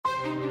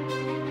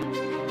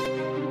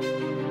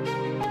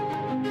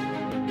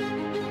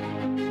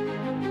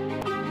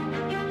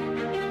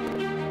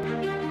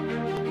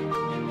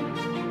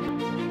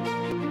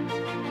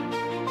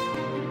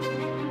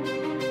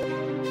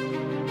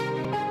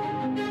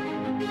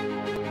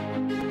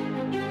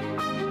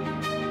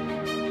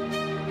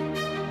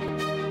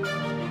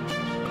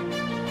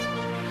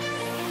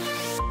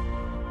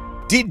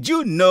Did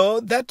you know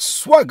that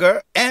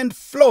swagger and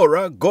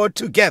flora go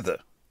together?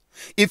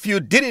 If you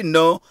didn't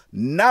know,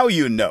 now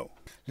you know.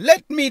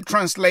 Let me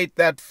translate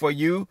that for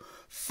you.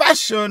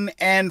 Fashion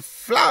and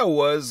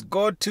flowers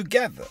go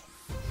together.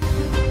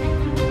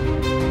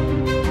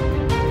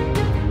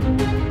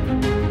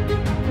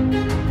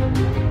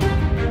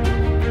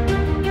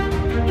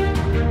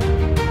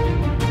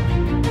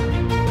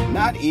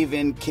 Not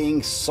even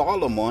King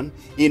Solomon,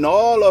 in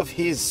all of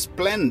his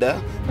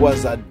splendor,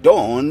 was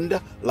adorned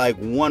like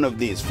one of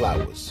these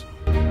flowers.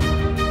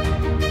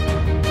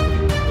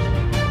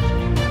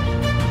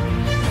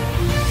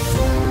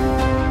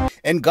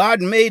 And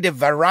God made a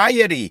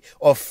variety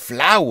of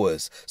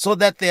flowers so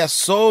that there are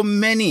so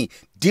many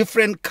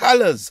different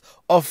colors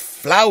of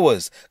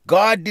flowers.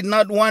 God did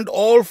not want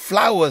all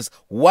flowers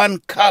one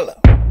color.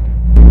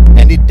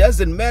 And it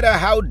doesn't matter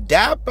how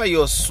dapper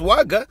your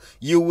swagger,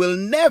 you will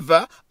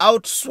never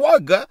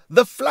outswagger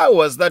the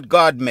flowers that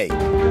God made.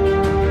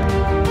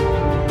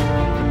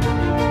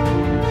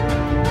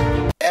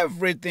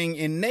 Everything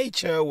in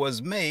nature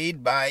was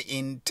made by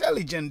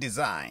intelligent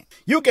design.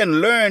 You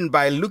can learn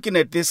by looking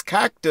at this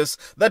cactus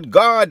that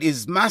God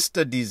is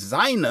master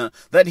designer,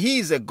 that he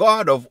is a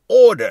God of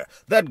order,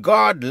 that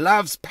God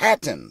loves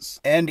patterns,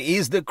 and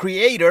is the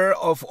creator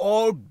of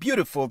all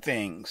beautiful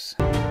things.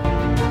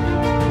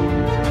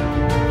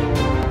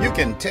 You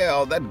can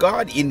tell that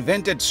God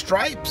invented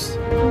stripes.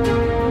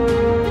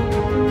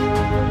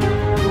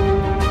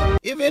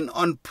 Even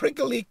on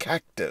prickly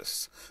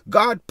cactus,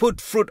 God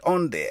put fruit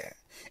on there.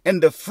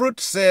 And the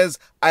fruit says,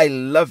 I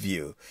love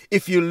you.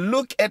 If you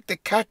look at the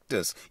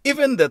cactus,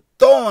 even the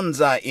thorns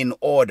are in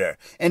order.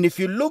 And if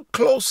you look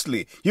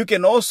closely, you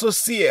can also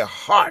see a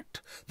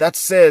heart that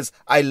says,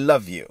 I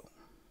love you.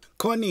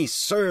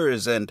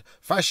 Connoisseurs and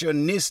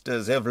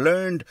fashionistas have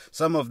learned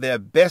some of their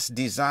best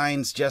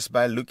designs just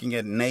by looking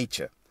at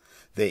nature.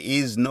 There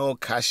is no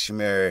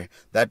cashmere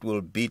that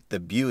will beat the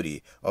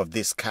beauty of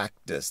this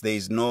cactus. There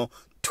is no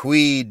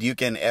tweed you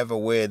can ever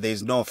wear.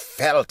 There's no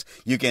felt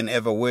you can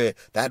ever wear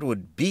that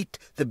would beat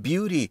the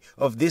beauty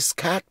of this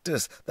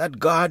cactus that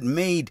God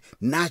made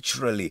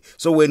naturally.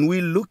 So when we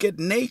look at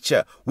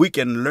nature, we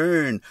can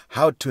learn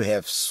how to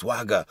have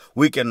swagger.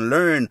 We can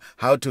learn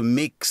how to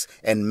mix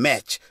and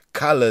match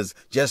colors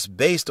just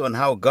based on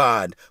how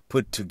God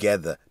put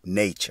together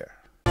nature.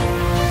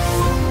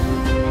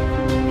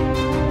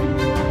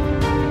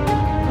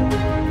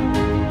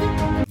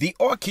 The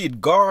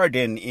orchid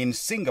garden in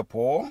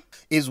Singapore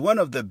is one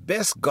of the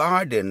best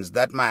gardens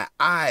that my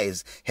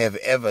eyes have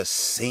ever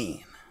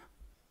seen.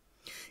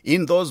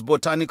 In those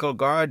botanical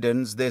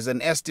gardens, there's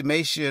an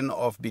estimation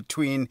of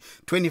between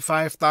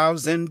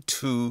 25,000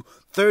 to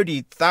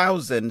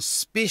 30,000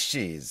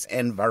 species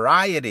and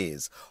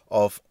varieties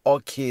of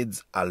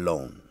orchids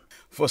alone.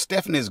 For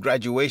Stephanie's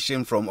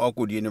graduation from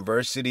Oakwood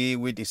University,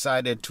 we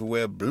decided to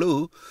wear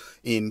blue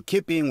in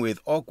keeping with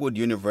Oakwood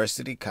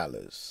University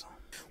colors.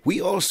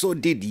 We also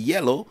did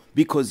yellow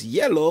because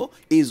yellow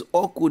is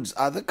Oakwood's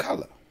other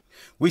color.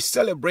 We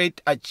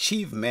celebrate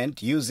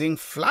achievement using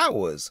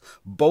flowers,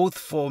 both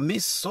for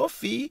Miss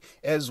Sophie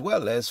as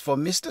well as for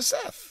Mr.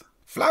 Seth.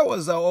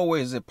 Flowers are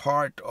always a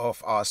part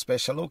of our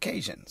special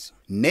occasions.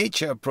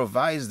 Nature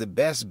provides the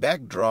best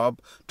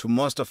backdrop to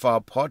most of our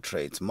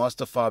portraits,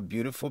 most of our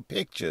beautiful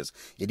pictures.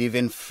 It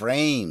even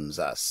frames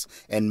us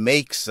and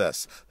makes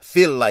us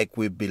feel like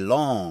we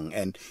belong.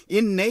 And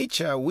in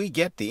nature, we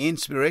get the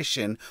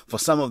inspiration for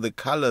some of the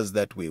colors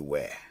that we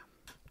wear.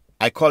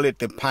 I call it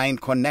the Pine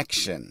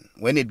Connection,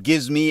 when it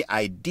gives me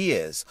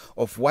ideas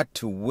of what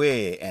to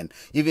wear, and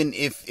even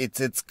if it's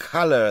its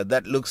color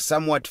that looks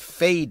somewhat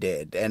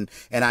faded, and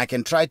I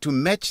can try to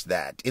match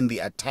that in the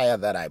attire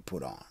that I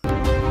put on.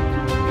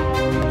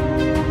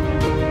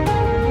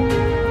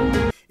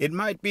 It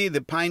might be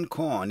the pine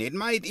cone. It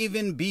might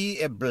even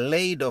be a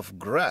blade of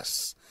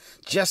grass.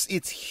 Just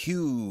its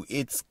hue,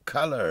 its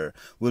color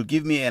will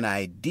give me an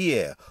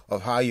idea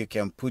of how you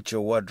can put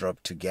your wardrobe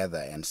together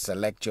and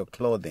select your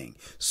clothing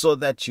so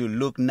that you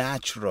look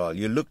natural,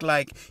 you look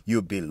like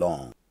you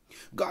belong.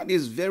 God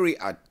is very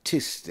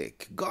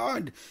artistic.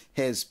 God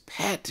has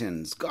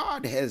patterns.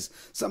 God has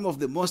some of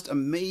the most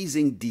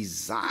amazing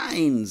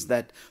designs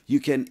that you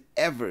can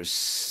ever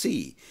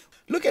see.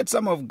 Look at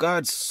some of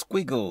God's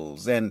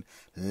squiggles and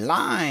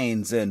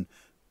lines and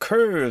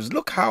curves.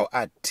 Look how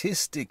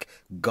artistic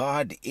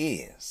God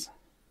is.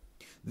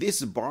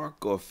 This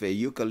bark of a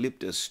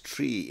eucalyptus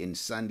tree in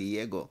San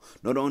Diego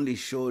not only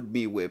showed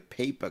me where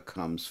paper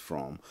comes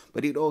from,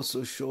 but it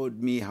also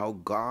showed me how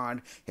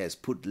God has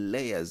put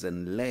layers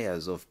and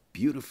layers of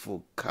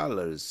beautiful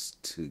colors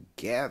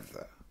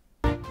together.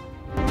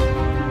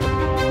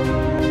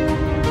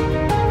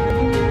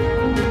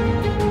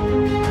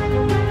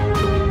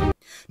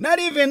 Not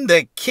even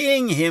the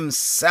king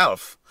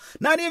himself,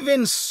 not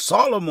even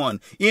Solomon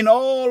in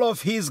all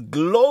of his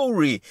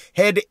glory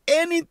had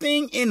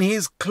anything in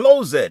his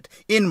closet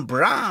in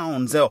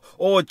browns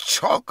or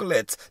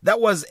chocolates that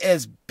was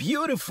as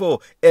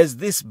beautiful as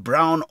this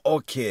brown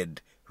orchid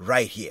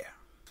right here.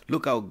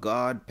 Look how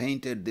God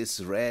painted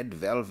this red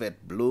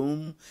velvet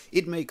bloom.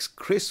 It makes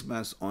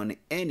Christmas on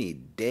any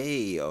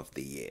day of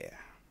the year.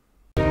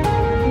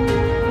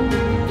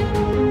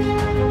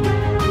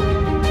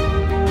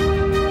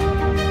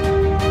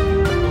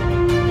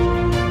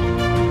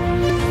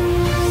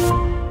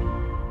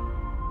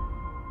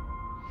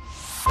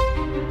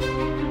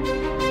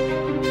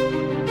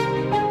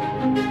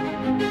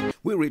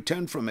 We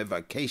returned from a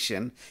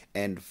vacation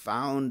and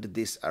found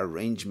this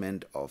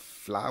arrangement of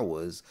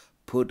flowers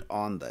put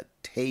on the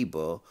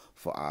table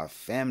for our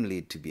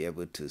family to be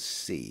able to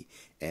see.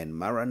 And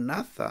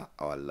Maranatha,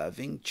 our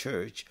loving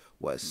church,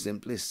 was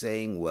simply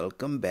saying,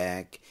 welcome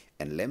back.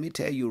 And let me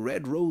tell you,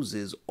 red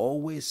roses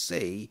always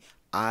say,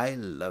 I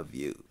love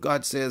you.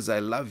 God says, I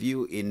love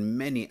you in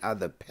many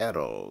other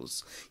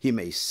petals. He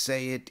may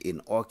say it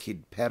in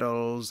orchid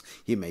petals.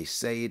 He may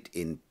say it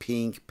in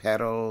pink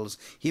petals.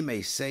 He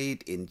may say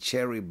it in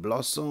cherry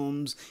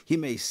blossoms. He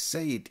may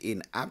say it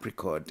in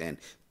apricot and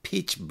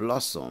peach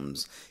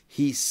blossoms.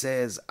 He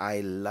says,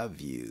 I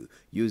love you,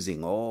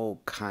 using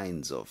all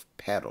kinds of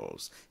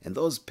petals. And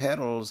those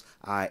petals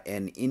are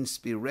an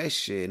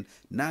inspiration,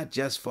 not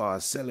just for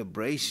our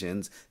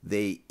celebrations,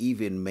 they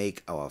even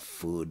make our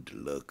food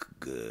look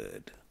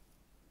good.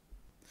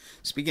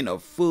 Speaking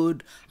of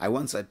food, I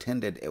once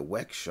attended a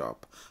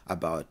workshop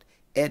about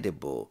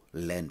edible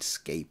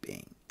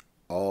landscaping.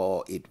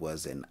 Oh, it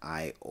was an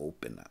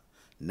eye-opener.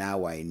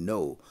 Now I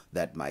know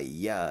that my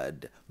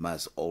yard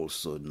must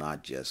also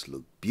not just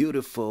look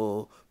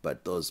beautiful,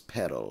 but those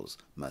petals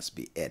must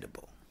be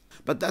edible.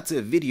 But that's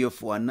a video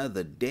for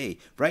another day.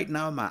 Right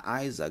now my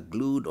eyes are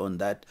glued on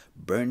that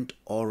burnt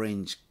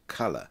orange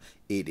color.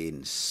 It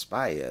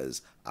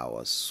inspires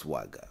our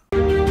swagger.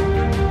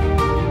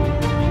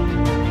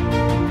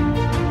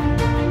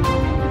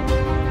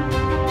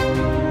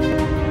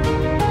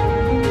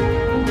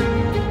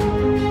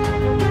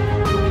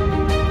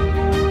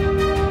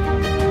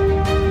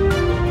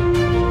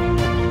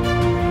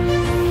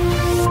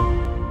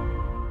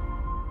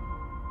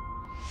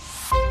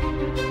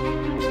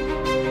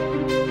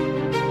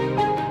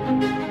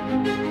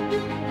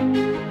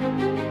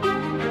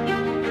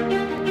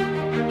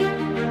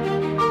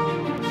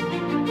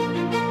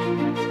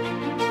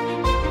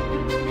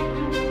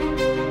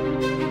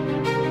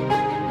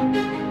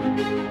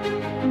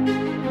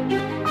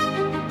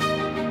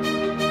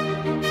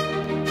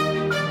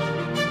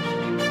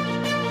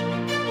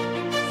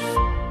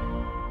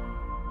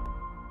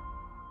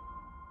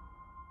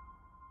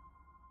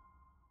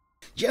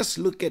 Just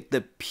look at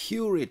the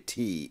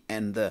purity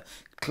and the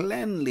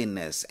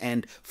cleanliness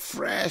and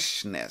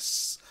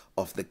freshness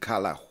of the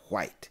color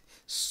white.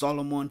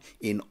 Solomon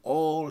in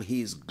all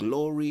his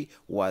glory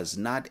was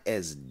not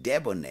as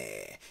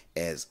debonair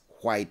as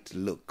white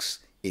looks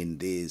in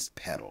these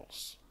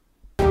petals.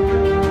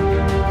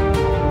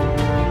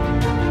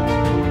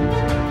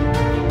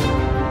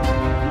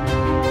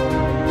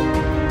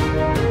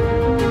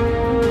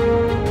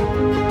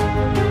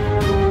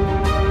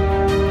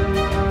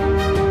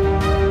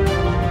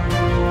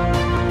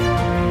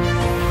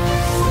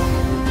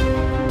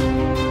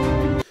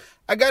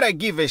 I gotta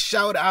give a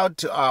shout out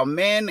to our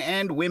men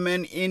and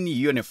women in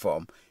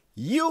uniform.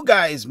 You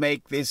guys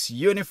make this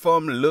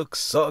uniform look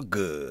so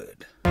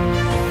good.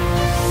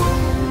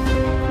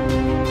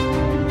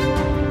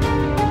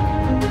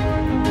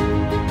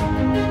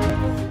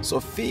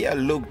 Sophia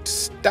looked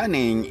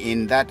stunning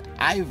in that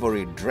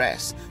ivory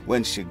dress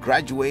when she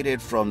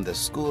graduated from the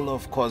School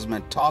of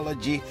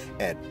Cosmetology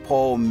at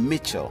Paul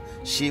Mitchell.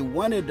 She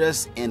wanted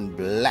us in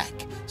black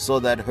so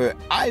that her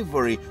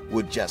ivory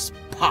would just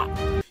pop.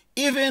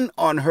 Even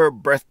on her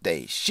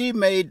birthday, she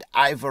made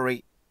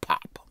ivory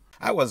pop.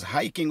 I was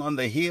hiking on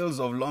the hills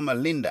of Loma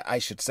Linda, I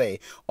should say,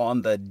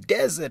 on the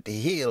desert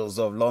hills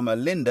of Loma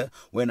Linda,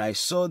 when I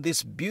saw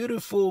this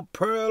beautiful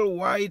pearl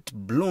white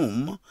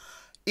bloom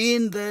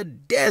in the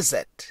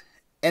desert.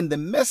 And the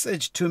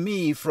message to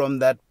me from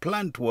that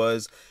plant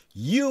was,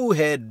 you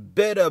had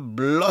better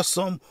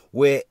blossom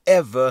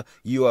wherever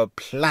you are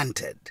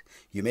planted.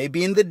 You may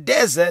be in the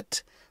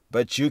desert,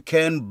 but you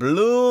can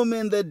bloom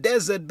in the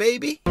desert,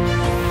 baby.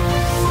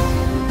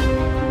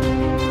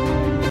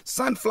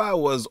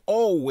 Sunflowers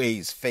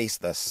always face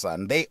the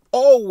sun. They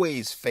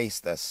always face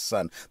the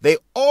sun. They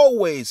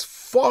always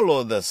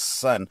follow the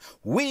sun.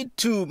 We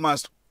too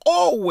must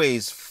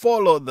always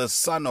follow the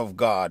Son of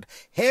God.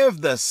 Have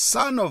the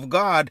Son of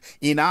God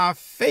in our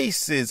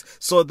faces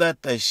so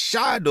that the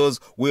shadows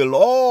will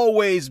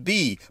always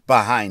be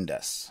behind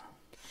us.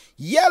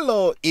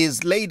 Yellow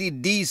is Lady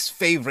D's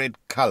favorite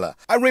color.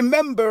 I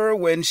remember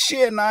when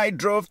she and I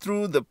drove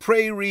through the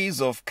prairies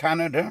of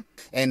Canada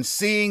and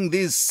seeing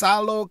these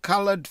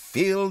sallow-colored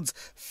fields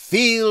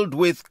filled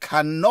with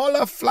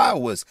canola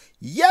flowers.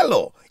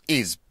 Yellow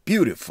is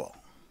beautiful.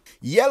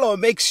 Yellow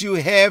makes you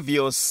have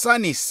your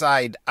sunny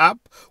side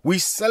up. We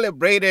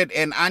celebrated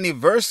an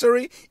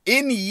anniversary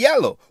in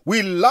yellow.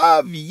 We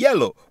love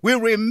yellow. We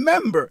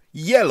remember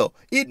yellow.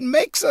 It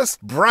makes us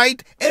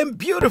bright and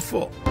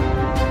beautiful.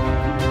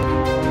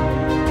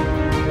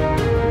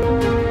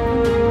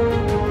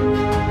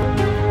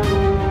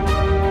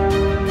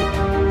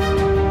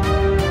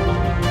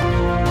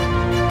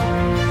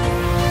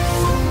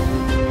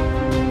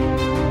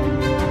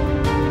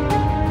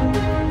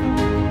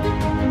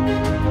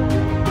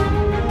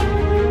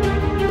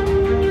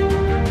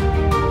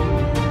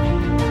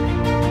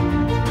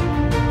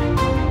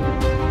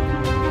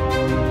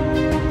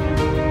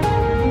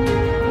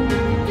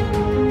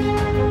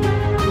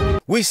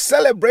 We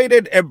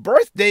celebrated a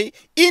birthday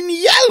in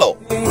yellow.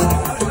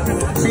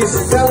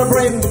 She's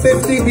celebrating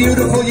 50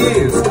 beautiful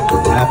years.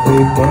 Happy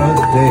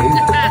birthday,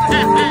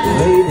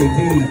 Lady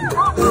D.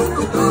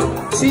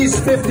 She's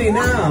 50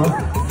 now,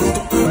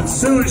 but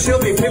soon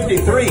she'll be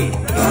 53.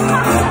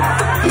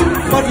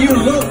 But you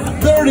look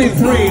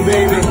 33,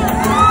 baby.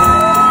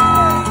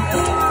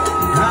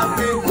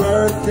 Happy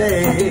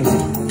birthday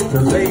to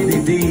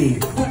Lady D.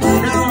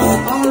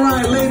 Now, all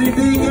right, Lady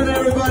D, get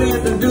everybody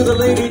to do the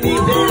Lady D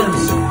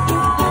dance.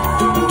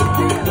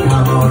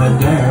 Come on and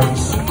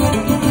dance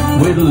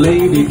with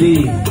Lady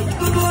D.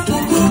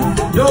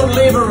 Don't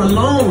leave her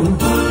alone.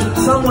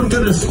 Someone's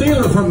gonna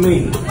steal her from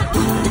me.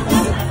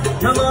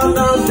 Come on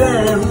now,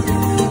 dance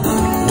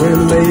with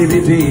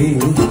Lady D.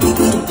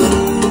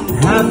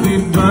 Happy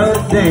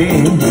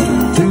birthday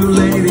to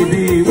Lady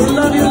D. We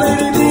love you,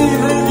 Lady D.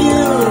 Thank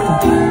you.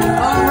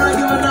 All right,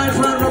 give a nice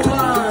round of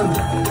applause.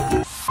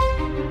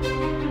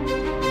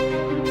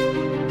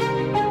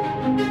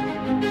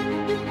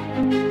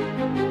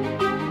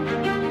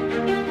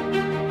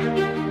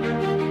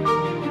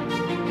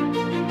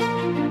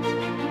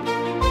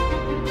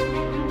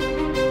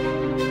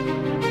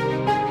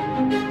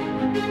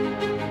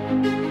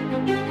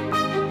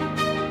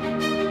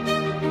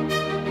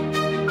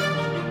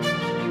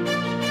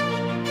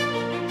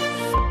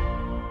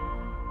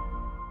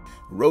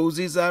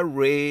 Roses are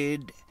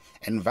red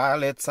and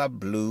violets are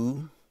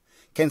blue.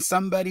 Can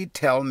somebody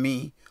tell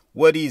me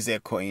what is a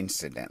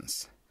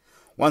coincidence?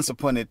 Once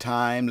upon a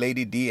time,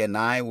 Lady D and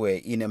I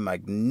were in a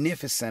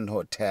magnificent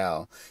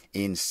hotel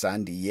in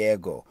San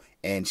Diego,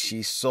 and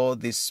she saw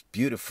this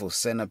beautiful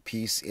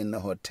centerpiece in the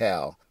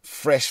hotel,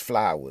 fresh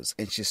flowers,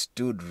 and she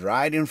stood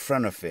right in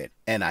front of it,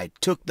 and I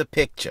took the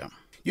picture.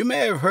 You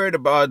may have heard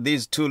about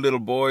these two little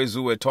boys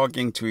who were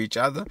talking to each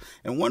other,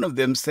 and one of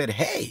them said,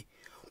 "Hey,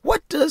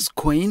 what does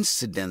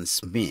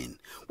coincidence mean?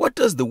 What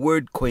does the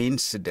word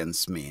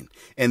coincidence mean?"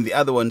 And the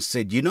other one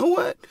said, "You know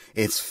what?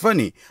 It's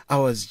funny. I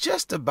was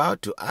just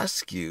about to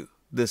ask you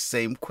the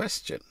same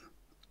question."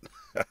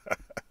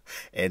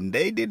 And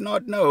they did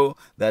not know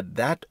that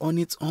that on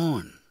its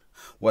own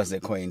was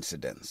a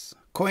coincidence.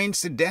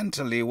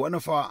 Coincidentally, one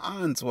of our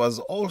aunts was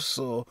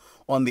also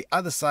on the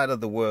other side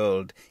of the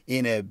world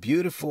in a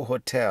beautiful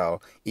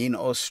hotel in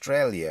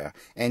Australia,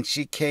 and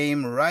she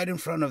came right in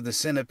front of the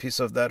centerpiece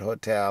of that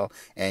hotel,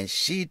 and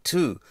she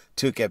too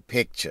took a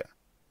picture.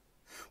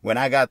 When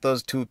I got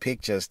those two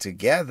pictures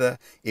together,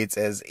 it's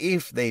as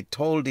if they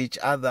told each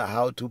other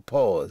how to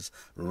pose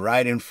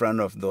right in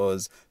front of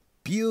those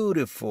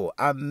beautiful,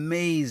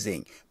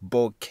 amazing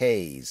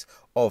bouquets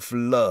of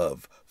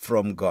love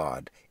from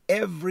God.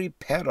 Every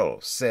petal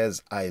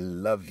says, "I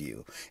love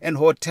you." And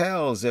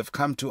hotels have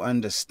come to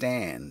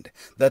understand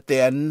that they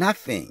are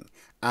nothing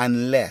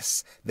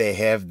unless they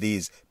have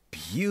these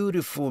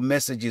beautiful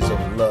messages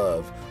of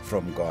love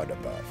from God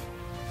above.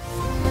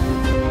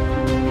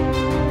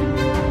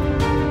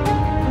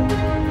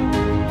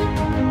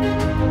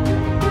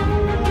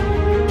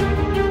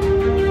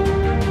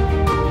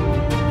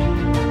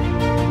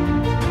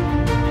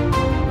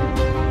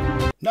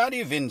 Not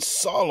even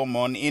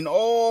Solomon, in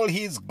all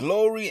his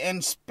glory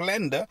and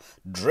splendor,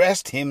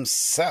 dressed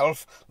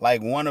himself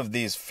like one of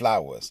these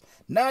flowers.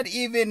 Not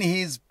even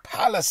his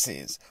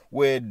palaces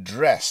were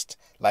dressed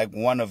like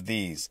one of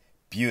these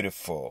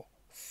beautiful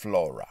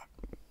flora.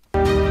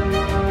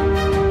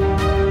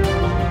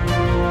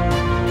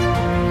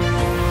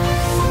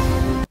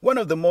 One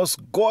of the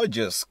most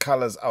gorgeous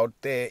colors out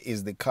there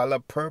is the color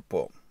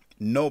purple.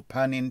 No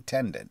pun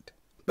intended.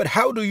 But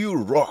how do you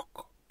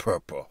rock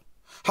purple?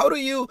 How do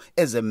you,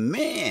 as a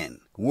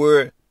man,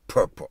 wear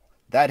purple?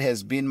 That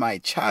has been my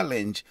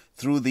challenge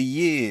through the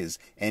years,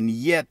 and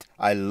yet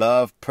I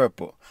love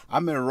purple.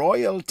 I'm a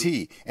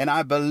royalty, and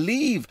I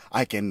believe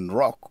I can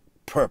rock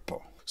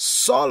purple.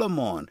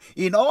 Solomon,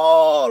 in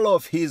all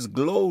of his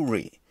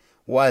glory,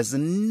 was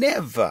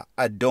never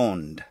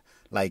adorned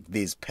like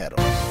these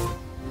petals.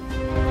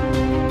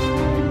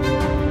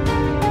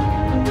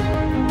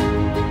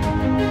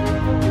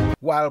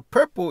 While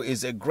purple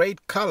is a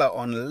great color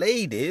on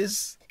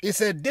ladies,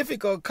 it's a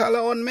difficult color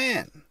on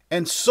men.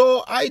 And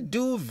so I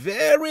do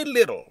very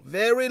little,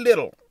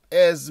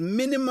 as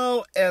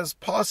minimal as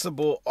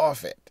possible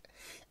of it.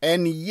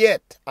 And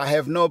yet I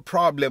have no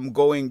problem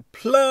going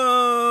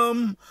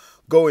plum,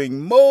 going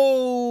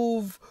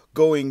mauve,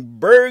 going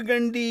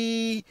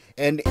burgundy,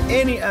 and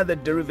any other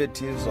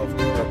derivatives of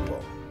purple.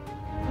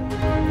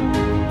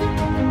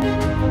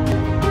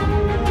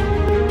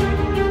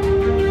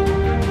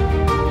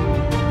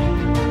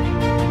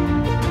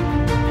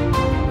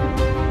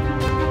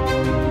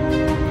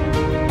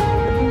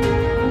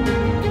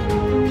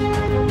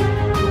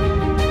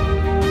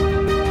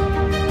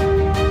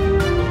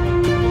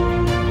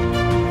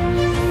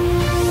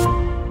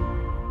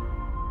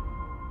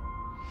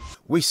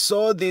 We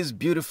saw these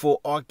beautiful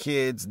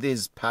orchids,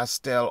 these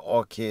pastel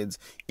orchids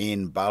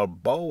in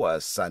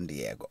Balboa, San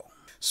Diego.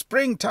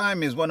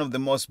 Springtime is one of the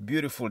most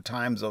beautiful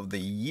times of the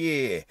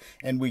year,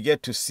 and we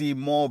get to see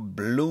more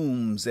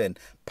blooms and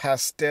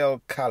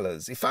pastel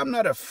colors. If I'm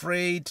not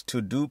afraid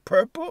to do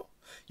purple,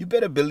 you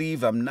better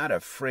believe I'm not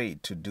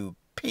afraid to do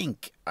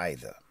pink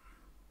either.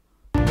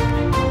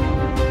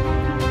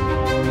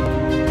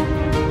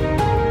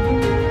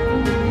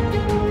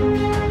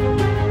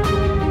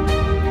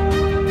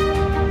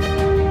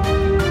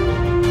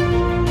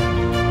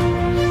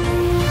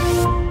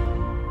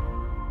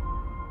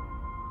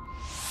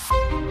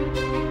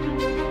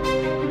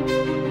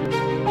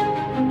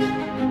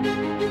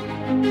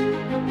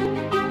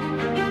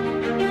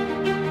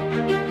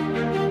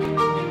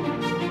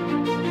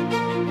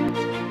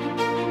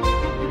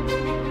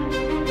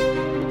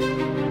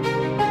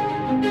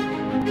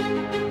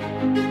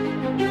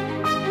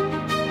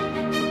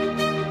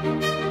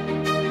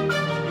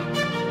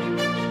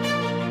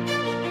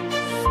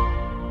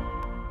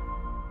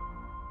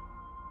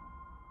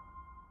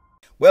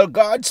 Well,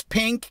 God's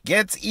pink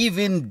gets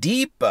even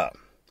deeper.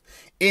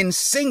 In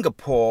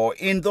Singapore,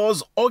 in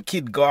those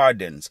orchid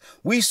gardens,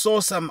 we saw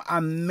some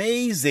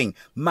amazing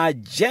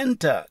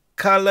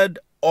magenta-colored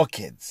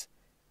orchids.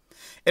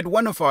 At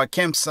one of our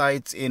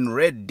campsites in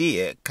Red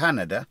Deer,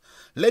 Canada,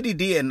 Lady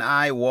D and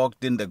I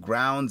walked in the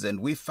grounds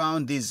and we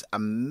found these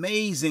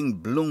amazing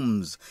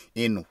blooms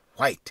in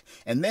white.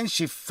 And then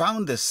she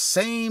found the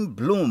same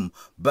bloom,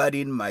 but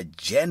in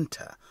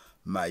magenta.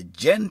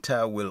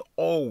 Magenta will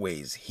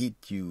always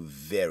hit you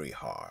very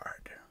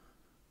hard.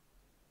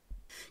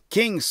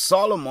 King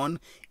Solomon,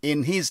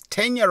 in his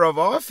tenure of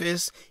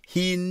office,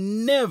 he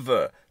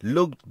never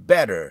looked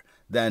better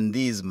than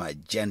these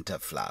magenta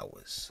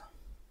flowers.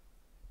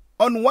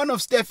 On one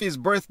of Steffi's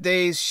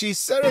birthdays, she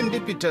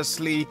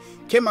serendipitously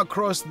came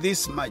across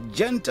this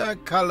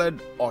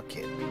magenta-colored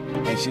orchid,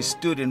 and she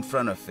stood in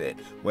front of it.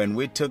 When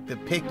we took the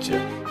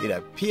picture, it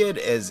appeared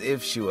as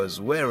if she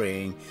was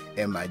wearing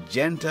a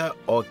magenta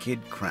orchid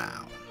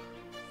crown.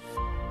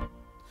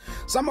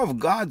 Some of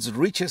God's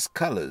richest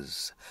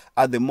colors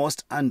are the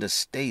most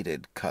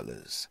understated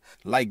colors,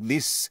 like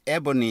this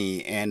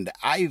ebony and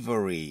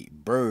ivory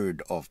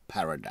bird of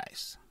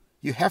paradise.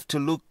 You have to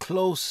look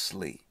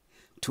closely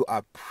to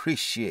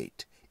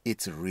appreciate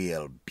its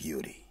real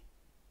beauty.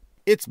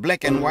 Its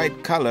black and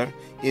white color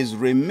is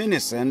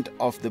reminiscent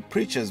of the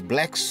preacher's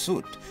black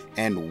suit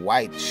and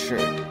white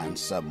shirt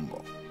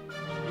ensemble.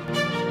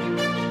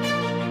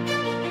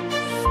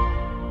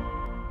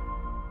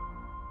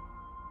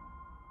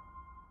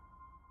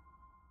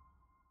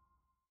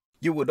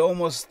 You would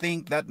almost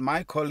think that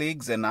my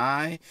colleagues and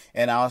I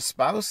and our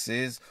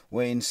spouses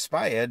were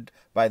inspired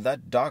by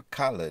that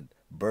dark-colored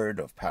bird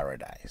of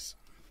paradise.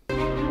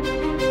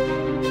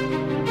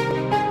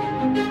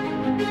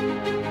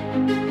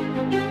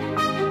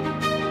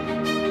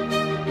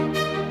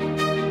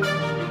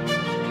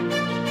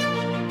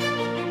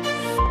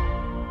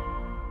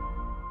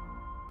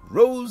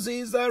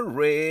 Roses are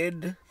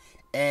red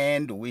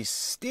and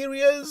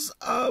wisterias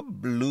are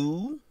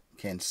blue.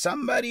 Can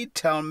somebody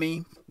tell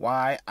me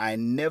why I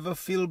never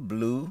feel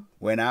blue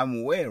when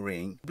I'm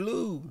wearing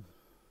blue?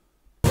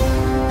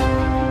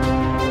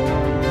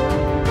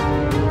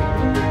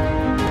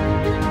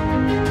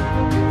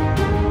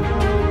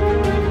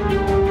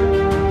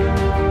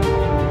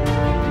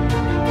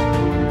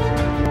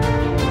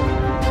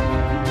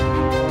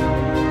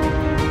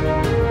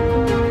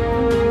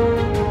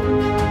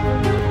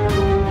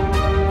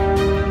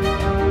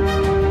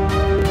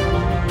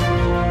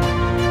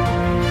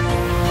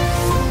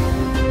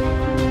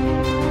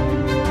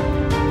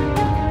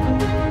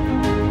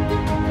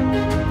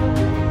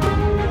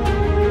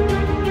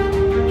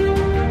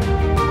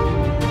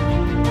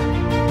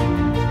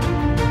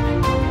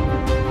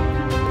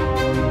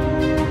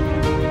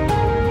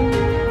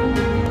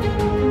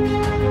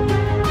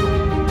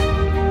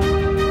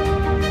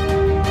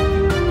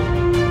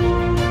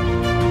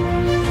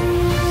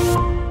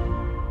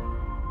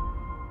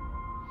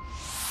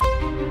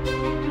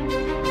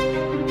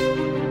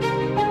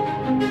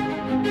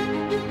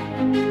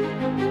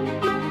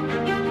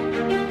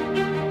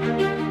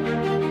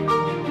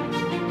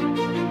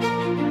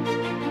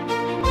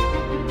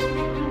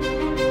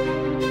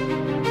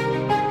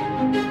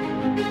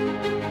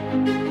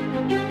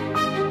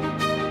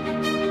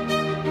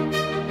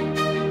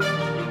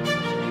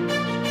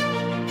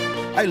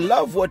 I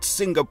love what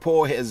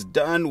Singapore has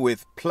done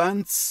with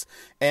plants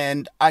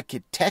and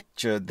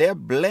architecture. Their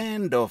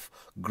blend of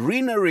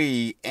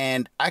greenery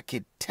and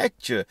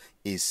architecture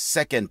is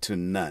second to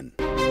none.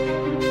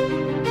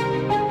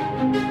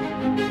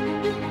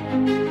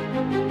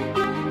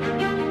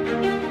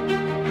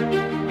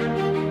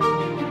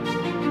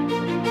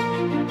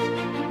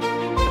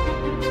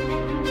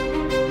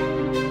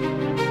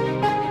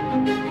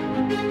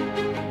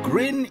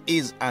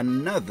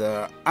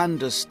 another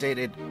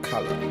understated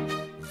color.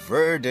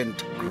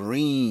 Verdant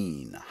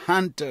green,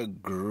 hunter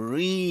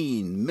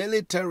green,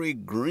 military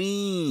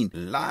green,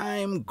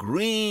 lime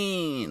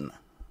green.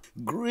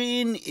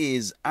 Green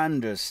is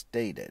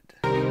understated.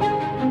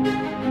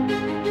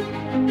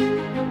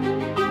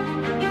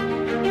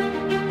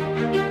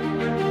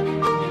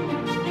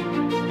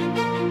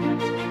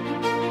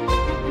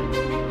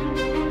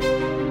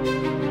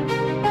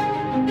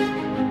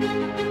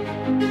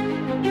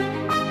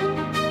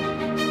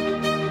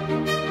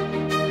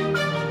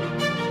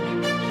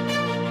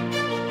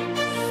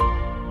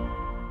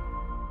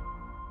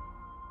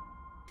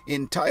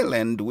 In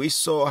Thailand, we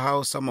saw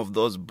how some of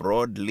those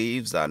broad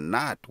leaves are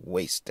not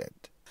wasted.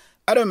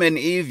 Adam and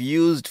Eve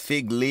used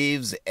fig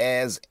leaves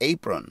as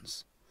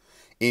aprons.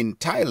 In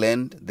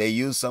Thailand, they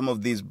use some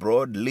of these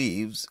broad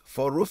leaves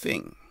for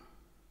roofing.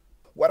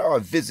 What our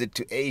visit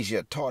to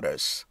Asia taught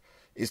us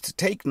is to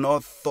take no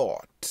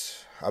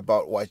thought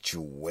about what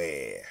you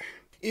wear.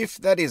 If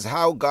that is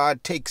how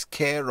God takes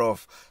care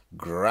of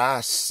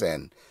grass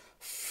and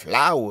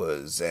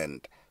flowers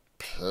and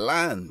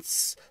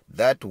plants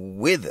that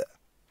wither,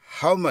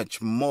 how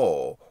much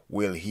more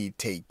will He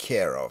take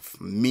care of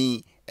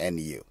me and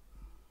you?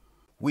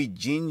 We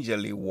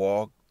gingerly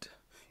walked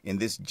in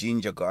this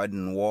ginger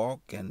garden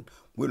walk, and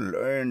we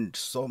learned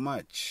so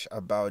much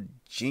about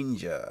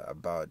ginger,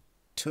 about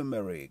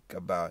turmeric,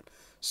 about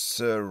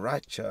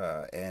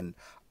sriracha, and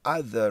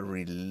other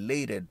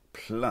related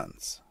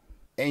plants.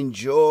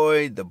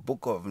 Enjoy the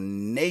book of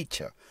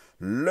nature.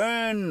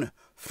 Learn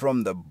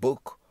from the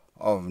book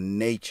of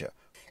nature.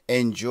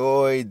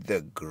 Enjoy the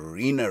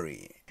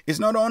greenery. It's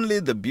not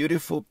only the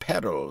beautiful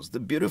petals, the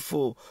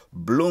beautiful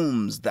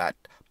blooms that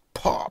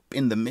pop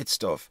in the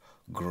midst of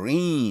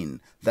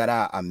green that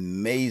are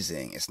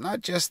amazing. It's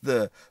not just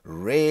the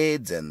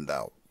reds and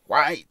the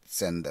whites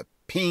and the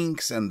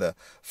pinks and the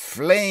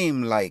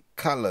flame-like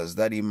colors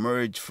that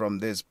emerge from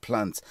these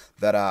plants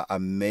that are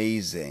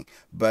amazing,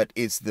 but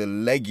it's the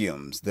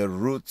legumes, the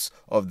roots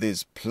of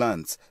these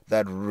plants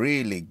that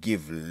really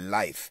give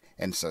life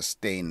and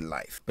sustain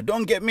life. But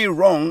don't get me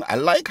wrong, I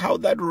like how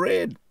that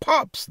red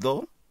pops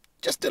though.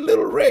 Just a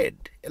little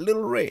red, a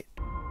little red.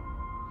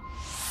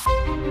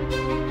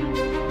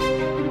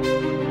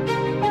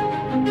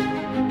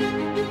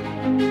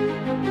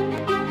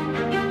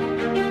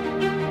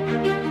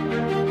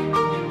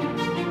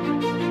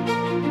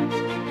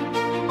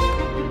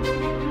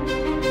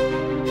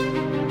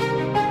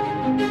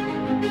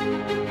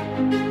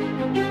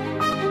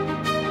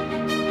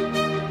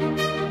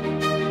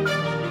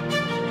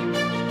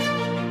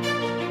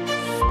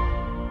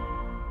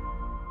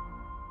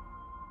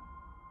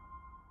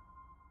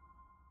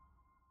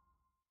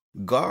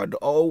 God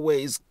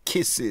always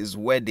kisses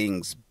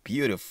weddings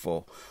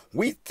beautiful.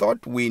 We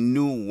thought we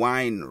knew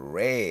wine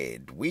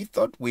red. We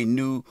thought we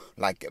knew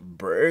like a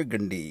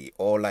burgundy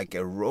or like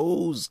a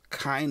rose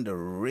kind of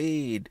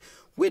red.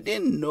 We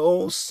didn't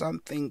know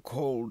something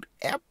called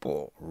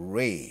apple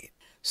red.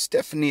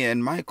 Stephanie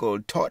and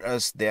Michael taught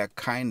us their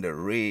kind of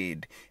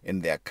red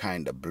and their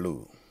kind of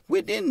blue.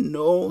 We didn't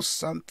know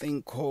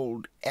something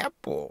called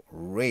apple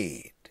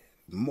red,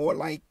 more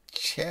like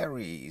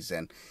cherries,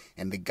 and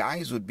the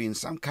guys would be in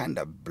some kind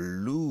of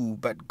blue.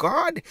 But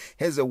God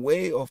has a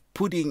way of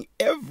putting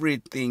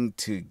everything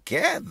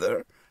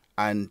together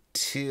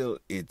until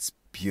it's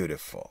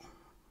beautiful.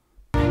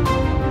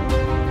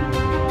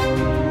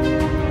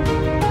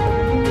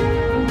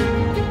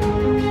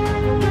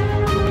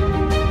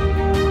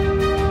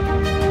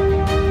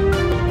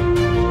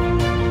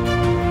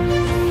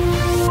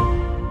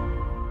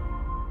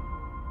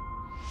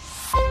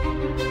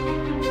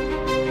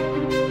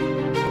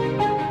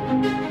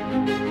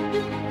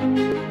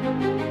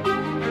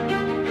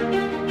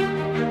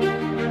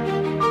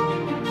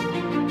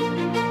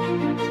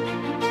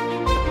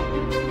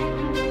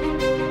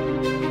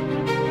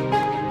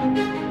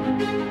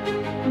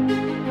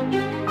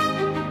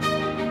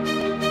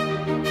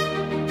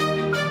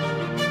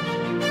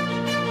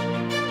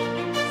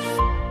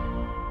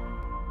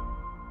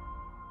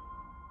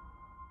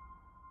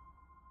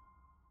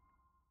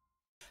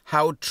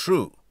 How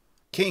true!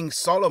 King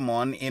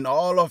Solomon, in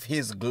all of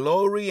his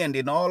glory and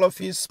in all of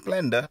his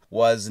splendor,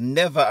 was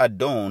never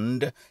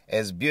adorned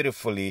as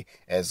beautifully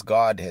as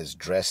God has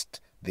dressed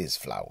these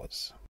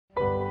flowers.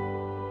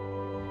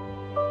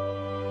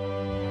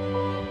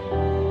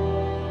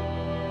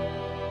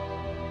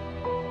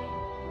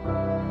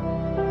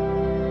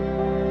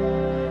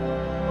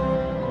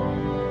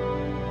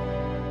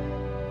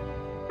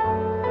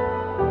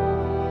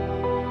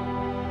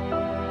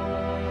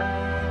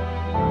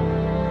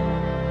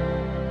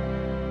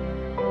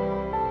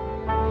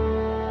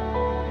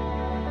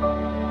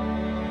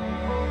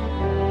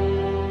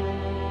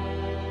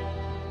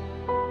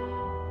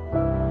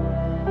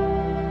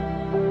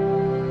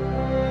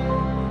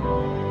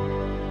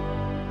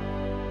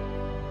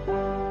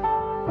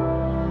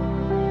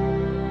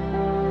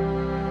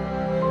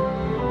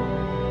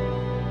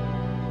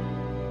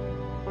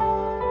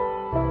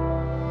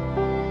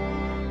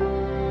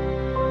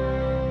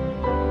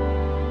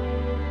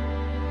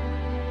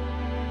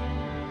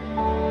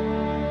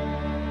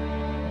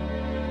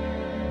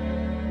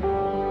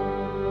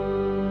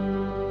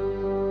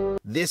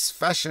 This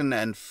fashion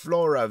and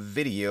flora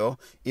video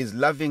is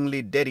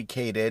lovingly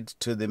dedicated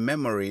to the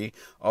memory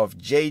of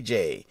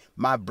JJ,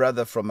 my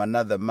brother from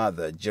another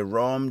mother,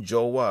 Jerome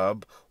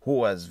Joab, who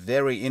was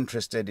very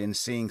interested in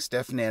seeing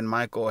Stephanie and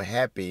Michael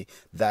happy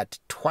that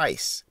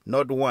twice,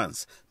 not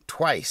once,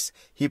 twice,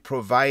 he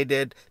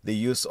provided the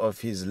use of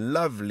his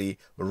lovely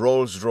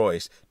Rolls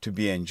Royce to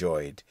be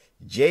enjoyed.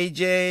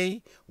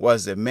 JJ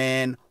was a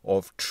man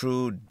of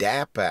true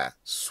dapper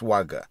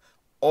swagger,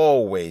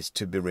 always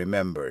to be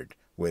remembered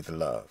with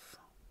love.